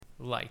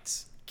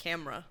Lights.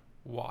 Camera.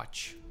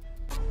 Watch.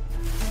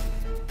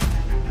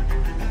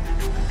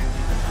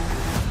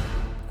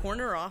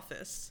 Corner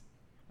office.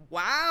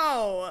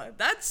 Wow,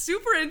 that's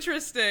super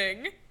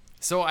interesting.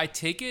 So I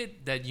take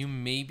it that you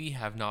maybe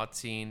have not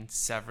seen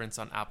Severance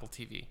on Apple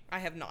TV. I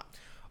have not.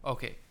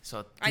 Okay,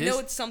 so I know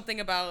it's something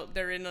about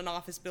they're in an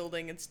office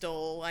building and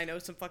still, I know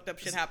some fucked up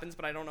shit happens,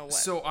 but I don't know what.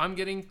 So I'm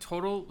getting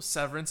total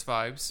Severance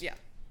vibes. Yeah.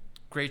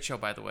 Great show,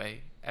 by the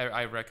way.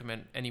 I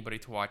recommend anybody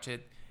to watch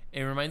it.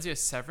 It reminds me of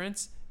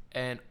Severance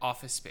and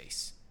Office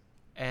Space.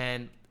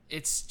 And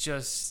it's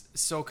just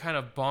so kind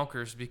of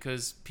bonkers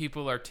because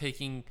people are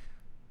taking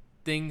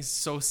things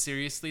so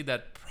seriously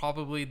that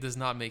probably does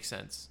not make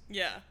sense.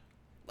 Yeah.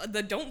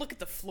 The don't look at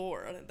the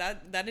floor.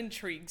 That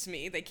intrigues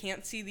me. They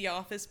can't see the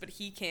office, but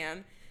he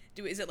can.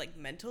 Is it like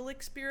mental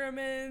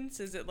experiments?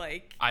 Is it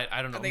like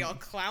I don't know. Are they all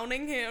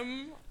clowning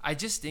him? I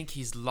just think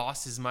he's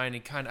lost his mind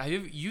and kind of.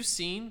 Have you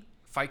seen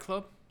Fight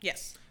Club?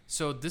 Yes.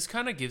 So this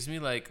kind of gives me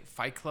like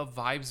Fight Club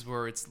vibes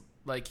where it's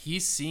like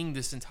he's seeing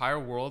this entire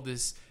world,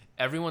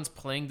 everyone's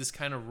playing this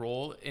kind of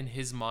role in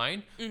his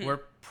mind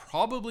where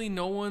probably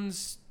no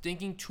one's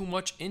thinking too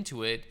much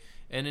into it.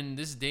 And in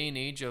this day and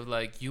age of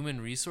like human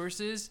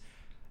resources,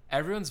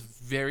 everyone's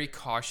very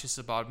cautious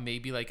about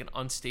maybe like an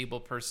unstable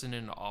person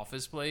in an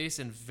office place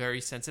and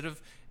very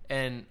sensitive.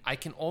 And I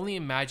can only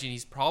imagine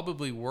he's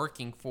probably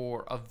working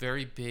for a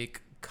very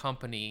big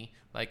company,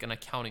 like an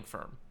accounting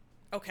firm.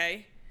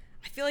 Okay.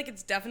 I feel like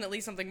it's definitely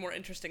something more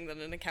interesting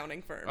than an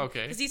accounting firm.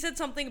 Okay. Because he said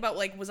something about,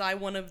 like, was I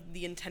one of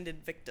the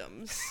intended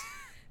victims?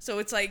 So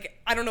it's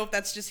like, I don't know if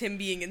that's just him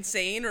being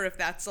insane or if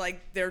that's,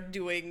 like, they're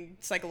doing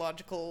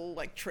psychological,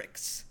 like,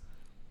 tricks.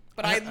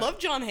 But I love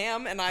John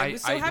Hamm, and I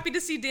was so happy to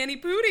see Danny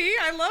Pudi.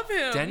 I love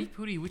him. Danny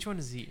Pudi, which one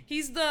is he?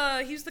 He's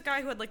the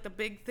guy who had, like, the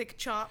big, thick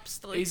chops.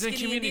 The, like, he's in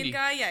skinny Community. Indian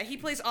guy. Yeah, he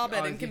plays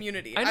Abed in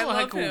Community. I know,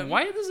 love him.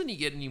 Why doesn't he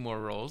get any more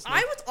roles?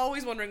 I was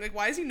always wondering, like,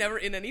 why is he never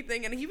in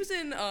anything? And he was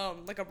in,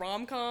 like, a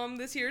rom-com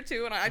this year,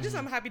 too. And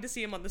I'm happy to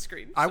see him on the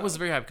screen. So. I was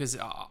very happy because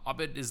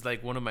Abed is,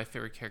 like, one of my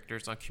favorite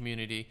characters on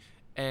Community.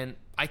 And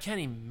I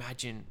can't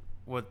imagine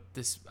what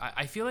this...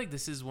 I feel like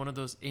this is one of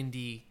those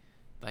indie...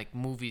 like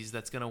movies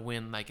that's gonna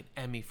win like an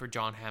Emmy for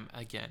John Hamm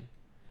again.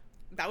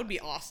 That would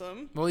be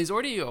awesome. Well, he's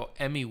already an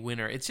Emmy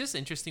winner. It's just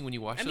interesting when you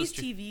watch Emmy's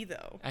those. TV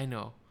though. I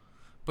know,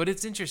 but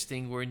it's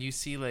interesting when you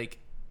see like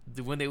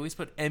when they always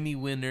put Emmy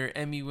winner,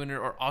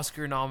 or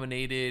Oscar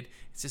nominated.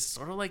 It's just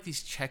sort of like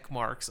these check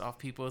marks off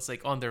people. It's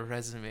like on their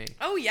resume.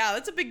 Oh yeah,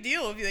 that's a big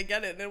deal if they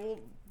get it, and it will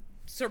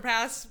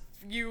surpass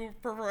you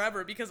for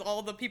forever because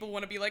all the people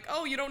want to be like,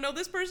 oh, you don't know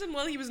this person?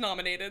 Well, he was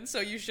nominated, so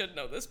you should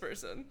know this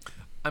person.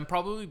 I'm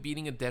probably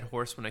beating a dead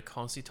horse when I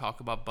constantly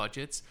talk about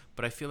budgets,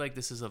 but I feel like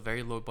this is a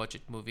very low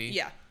budget movie.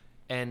 Yeah.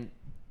 And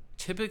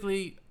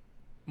typically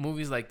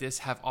movies like this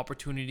have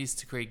opportunities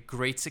to create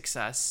great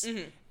success.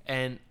 Mm-hmm.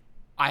 And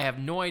I have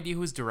no idea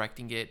who's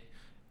directing it.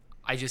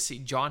 I just see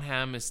John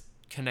Hamm is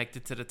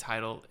connected to the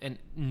title and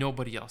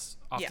nobody else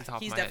off the top of my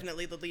head. Yeah, he's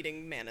definitely the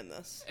leading man in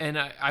this. And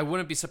I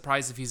wouldn't be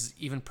surprised if he's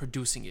even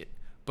producing it.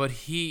 But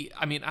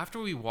after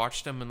we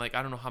watched him in like,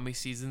 I don't know how many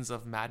seasons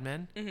of Mad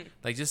Men,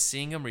 like just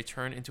seeing him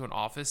return into an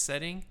office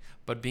setting,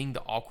 but being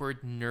the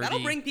awkward, nerdy.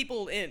 That'll bring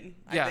people in,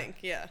 I think,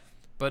 yeah.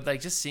 But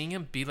like just seeing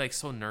him be like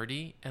so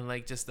nerdy and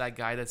like just that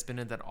guy that's been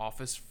in that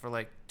office for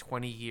like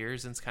 20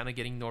 years and's kind of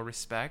getting no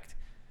respect.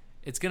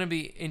 It's going to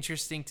be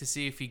interesting to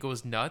see if he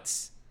goes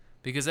nuts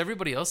because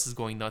everybody else is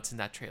going nuts in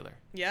that trailer.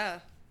 Yeah.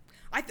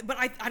 But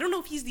I don't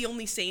know if he's the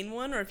only sane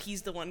one or if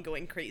he's the one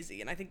going crazy.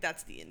 And I think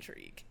that's the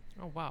intrigue.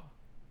 Oh, wow.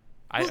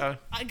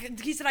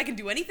 He said I can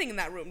do anything in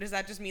that room. Does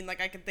that just mean like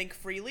I can think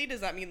freely?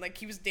 Does that mean like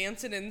he was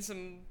dancing in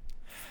some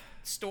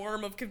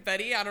storm of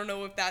confetti? I don't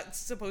know if that's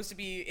supposed to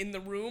be in the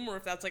room or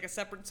if that's like a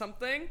separate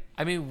something.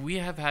 I mean, we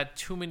have had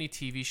too many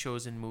TV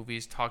shows and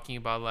movies talking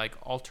about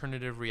like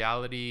alternative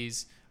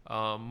realities,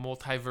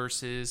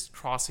 multiverses,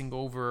 crossing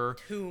over.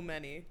 Too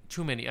many.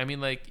 I mean,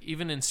 like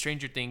even in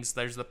Stranger Things,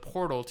 there's the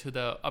portal to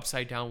the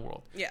upside down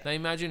world. Yeah. Now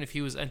imagine if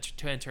he was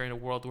to enter in a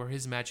world where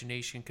his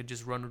imagination could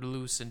just run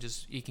loose and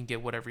he can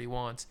get whatever he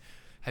wants.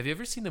 Have you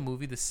ever seen the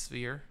movie The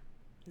Sphere?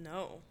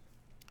 No.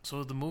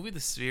 So the movie The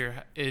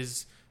Sphere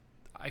is,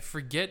 I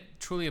forget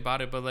truly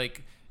about it, but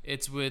like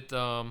it's with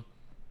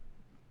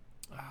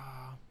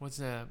what's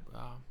that?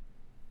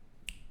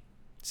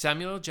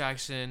 Samuel L.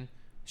 Jackson,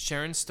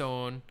 Sharon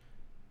Stone,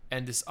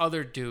 and this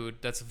other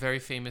dude that's very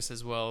famous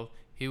as well.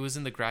 He was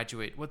in The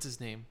Graduate. What's his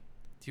name?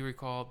 Do you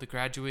recall The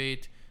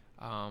Graduate?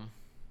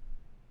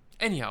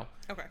 Anyhow,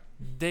 okay.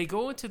 They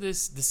go into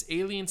this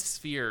alien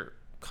sphere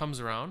comes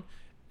around,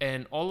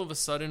 and all of a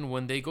sudden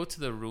when they go to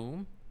the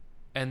room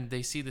and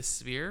they see the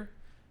sphere,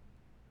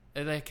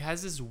 it like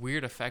has this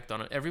weird effect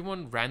on it.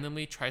 Everyone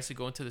randomly tries to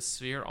go into the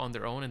sphere on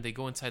their own, and they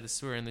go inside the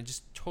sphere, and it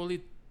just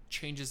totally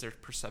changes their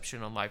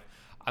perception on life.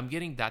 I'm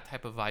getting that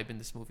type of vibe in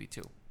this movie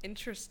too.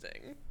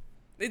 Interesting.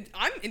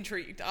 I'm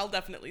intrigued. I'll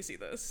definitely see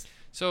this.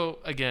 So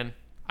again,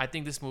 I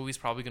think this movie is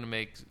probably going to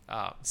make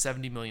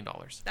 $70 million.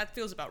 That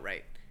feels about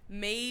right.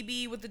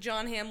 Maybe with the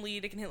John Hamm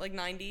lead, it can hit like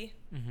 90.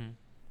 Mm-hmm.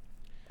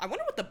 I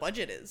wonder what the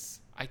budget is.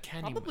 I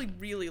can't Probably even.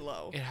 really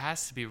low. It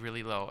has to be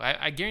really low.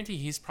 I guarantee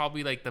he's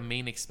probably like the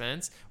main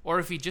expense, or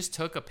if he just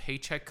took a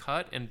paycheck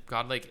cut and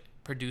got like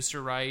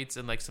producer rights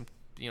and like some,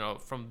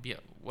 from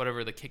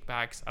whatever the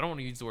kickbacks. I don't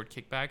want to use the word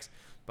kickbacks,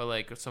 but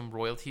like some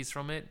royalties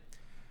from it.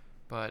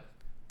 But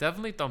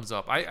definitely thumbs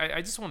up.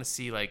 I just want to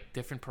see like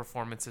different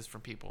performances from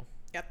people.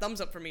 Yeah,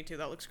 thumbs up for me too.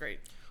 That looks great.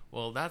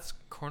 Well, that's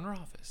Corner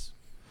Office.